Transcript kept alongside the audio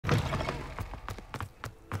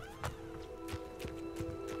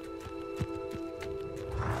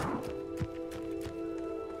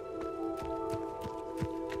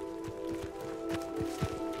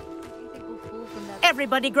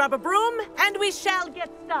Everybody grab a broom, and we shall get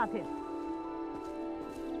started.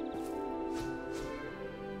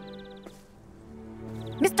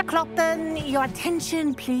 Mr. Clopton, your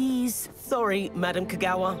attention, please. Sorry, Madam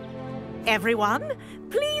Kagawa. Everyone,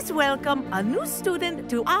 please welcome a new student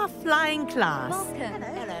to our flying class. Welcome.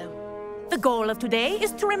 Hello. The goal of today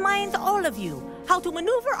is to remind all of you how to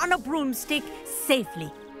maneuver on a broomstick safely,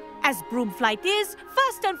 as broom flight is,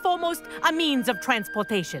 first and foremost, a means of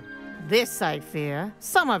transportation. This, I fear,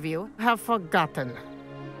 some of you have forgotten.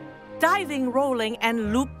 Diving, rolling,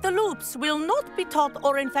 and loop-the-loops will not be taught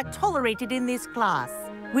or in fact tolerated in this class.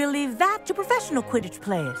 We'll leave that to professional Quidditch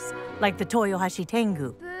players, like the Toyohashi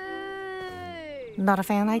Tengu. Boo! Not a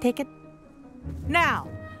fan, I take it? Now,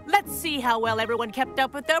 let's see how well everyone kept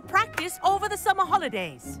up with their practice over the summer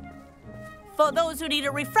holidays. For those who need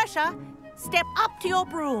a refresher, step up to your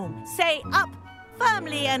broom, say up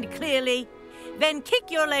firmly and clearly, then kick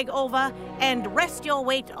your leg over and rest your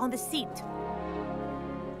weight on the seat.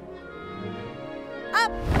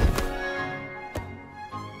 Up!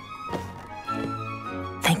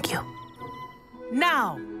 Thank you.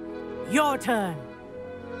 Now, your turn.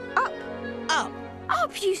 Up! Up!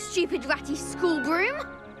 Up, you stupid ratty school broom!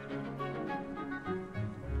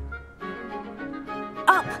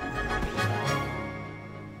 Up!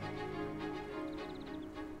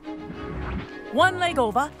 One leg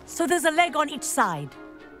over, so there's a leg on each side.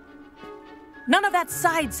 None of that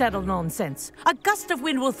side saddle nonsense. A gust of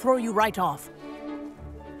wind will throw you right off.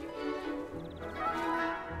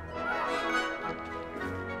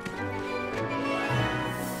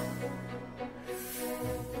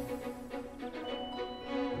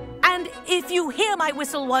 And if you hear my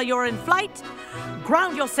whistle while you're in flight,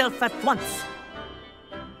 ground yourself at once.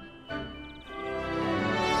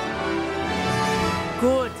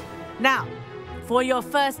 Good. Now, for your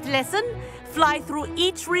first lesson, fly through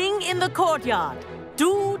each ring in the courtyard.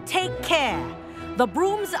 Do take care. The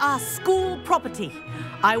brooms are school property.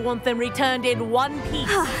 I want them returned in one piece.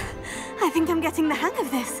 I think I'm getting the hang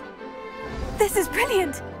of this. This is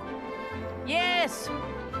brilliant. Yes.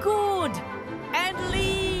 Good. And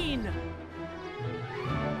lean.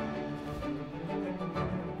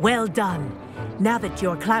 Well done. Now that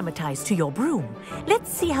you're acclimatized to your broom,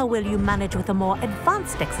 let's see how well you manage with a more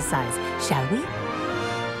advanced exercise, shall we?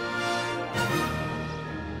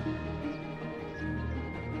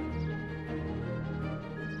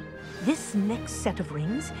 This next set of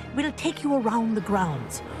rings will take you around the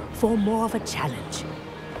grounds for more of a challenge.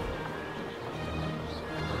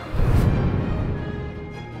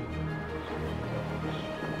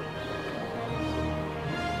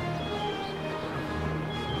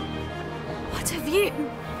 What a view.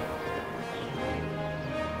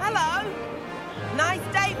 Hello! Nice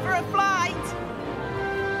day for a flight!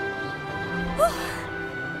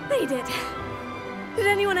 They did. Did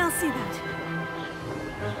anyone else see that?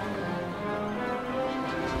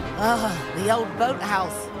 Ah, the old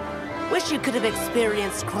boathouse. Wish you could have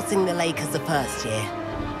experienced crossing the lake as a first year.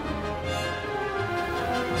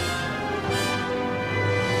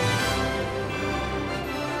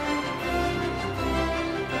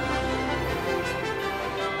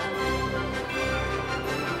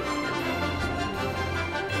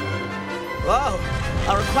 Whoa,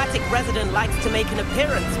 our aquatic resident likes to make an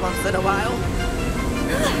appearance once in a while.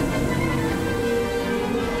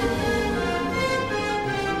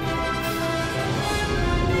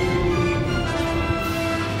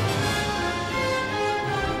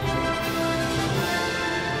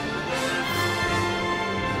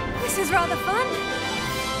 This is rather fun.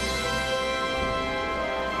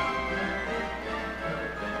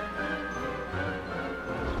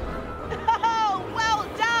 Oh, well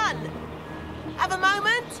done! Have a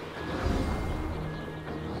moment?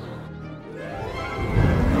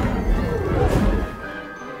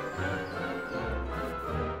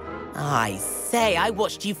 I say, I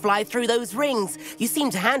watched you fly through those rings. You seem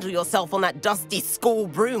to handle yourself on that dusty school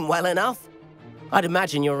broom well enough. I'd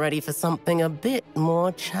imagine you're ready for something a bit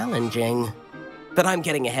more challenging. But I'm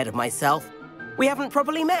getting ahead of myself. We haven't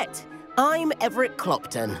properly met. I'm Everett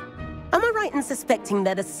Clopton. Am I right in suspecting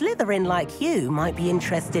that a Slytherin like you might be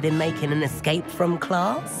interested in making an escape from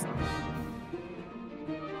class?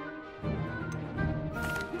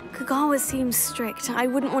 Kagawa seems strict. I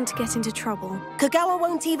wouldn't want to get into trouble. Kagawa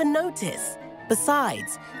won't even notice.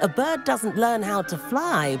 Besides, a bird doesn't learn how to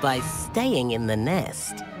fly by staying in the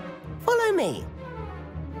nest. Follow me.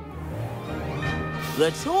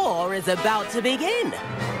 The tour is about to begin.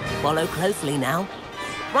 Follow closely now.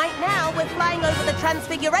 Right now, we're flying over the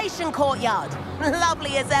Transfiguration courtyard.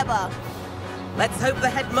 Lovely as ever. Let's hope the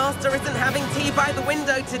headmaster isn't having tea by the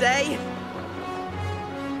window today.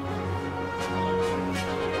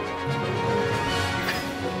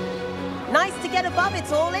 Nice to get above it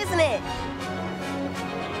all, isn't it?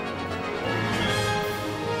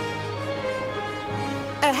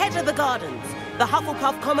 Ahead of the gardens, the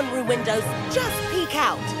Hufflepuff common room windows just peek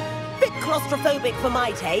out. Bit claustrophobic for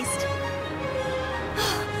my taste.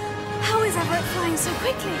 How is Everett flying so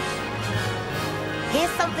quickly?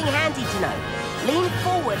 Here's something handy to know. Lean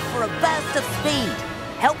forward for a burst of speed.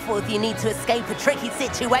 Helpful if you need to escape a tricky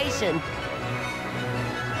situation.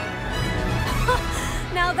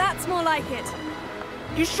 Now that's more like it.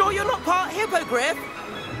 You sure you're not part hippogriff?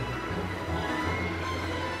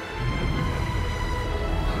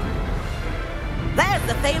 There's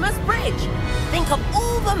the famous bridge. Think of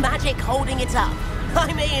all the magic holding it up.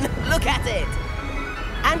 I mean, look at it.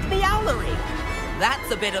 And the owlery.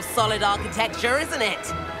 That's a bit of solid architecture, isn't it?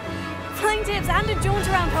 Flying tips and a jaunt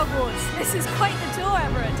around Hogwarts. This is quite the tour,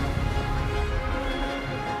 Everett.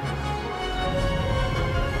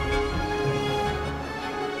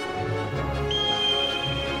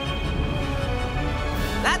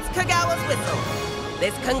 That's Kagawa's whistle.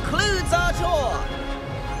 This concludes our tour.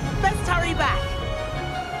 Best hurry back.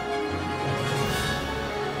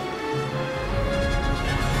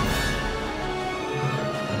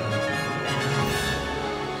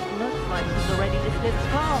 Looks like he's already dismissed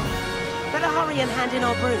class. Better hurry and hand in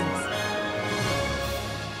our brooms.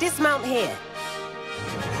 Dismount here.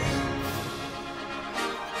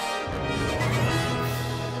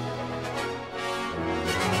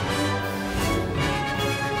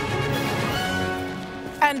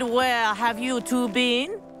 And where have you two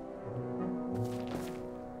been?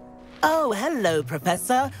 Oh, hello,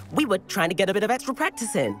 Professor. We were trying to get a bit of extra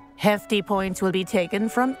practice in. Hefty points will be taken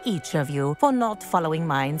from each of you for not following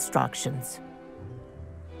my instructions.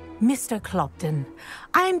 Mr. Clopton,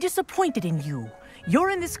 I am disappointed in you.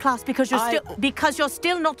 You're in this class because you're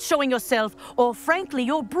still not showing yourself, or frankly,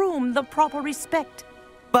 your broom the proper respect.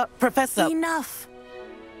 But, Professor... Enough.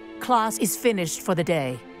 Class is finished for the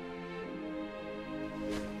day.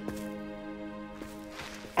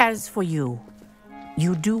 As for you,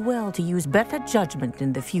 you do well to use better judgment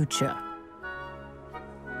in the future.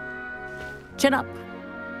 Chin up.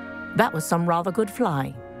 That was some rather good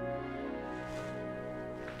flying.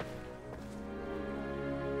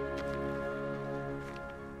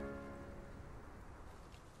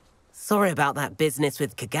 Sorry about that business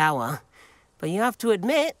with Kagawa, but you have to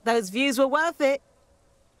admit, those views were worth it.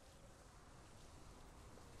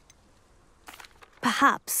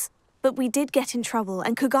 Perhaps. But we did get in trouble,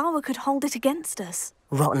 and Kagawa could hold it against us.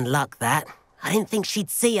 Rotten luck, that. I didn't think she'd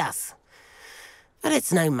see us. But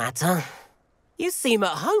it's no matter. You seem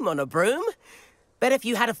at home on a broom. Bet if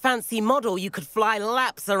you had a fancy model, you could fly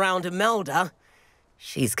laps around Imelda.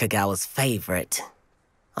 She's Kagawa's favorite.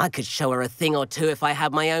 I could show her a thing or two if I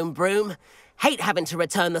had my own broom. Hate having to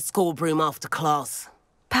return the school broom after class.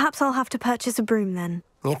 Perhaps I'll have to purchase a broom then.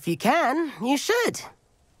 If you can, you should.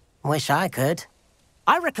 Wish I could.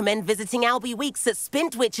 I recommend visiting Albie Weeks at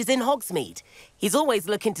Spintwitches in Hogsmeade. He's always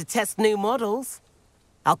looking to test new models.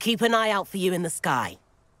 I'll keep an eye out for you in the sky.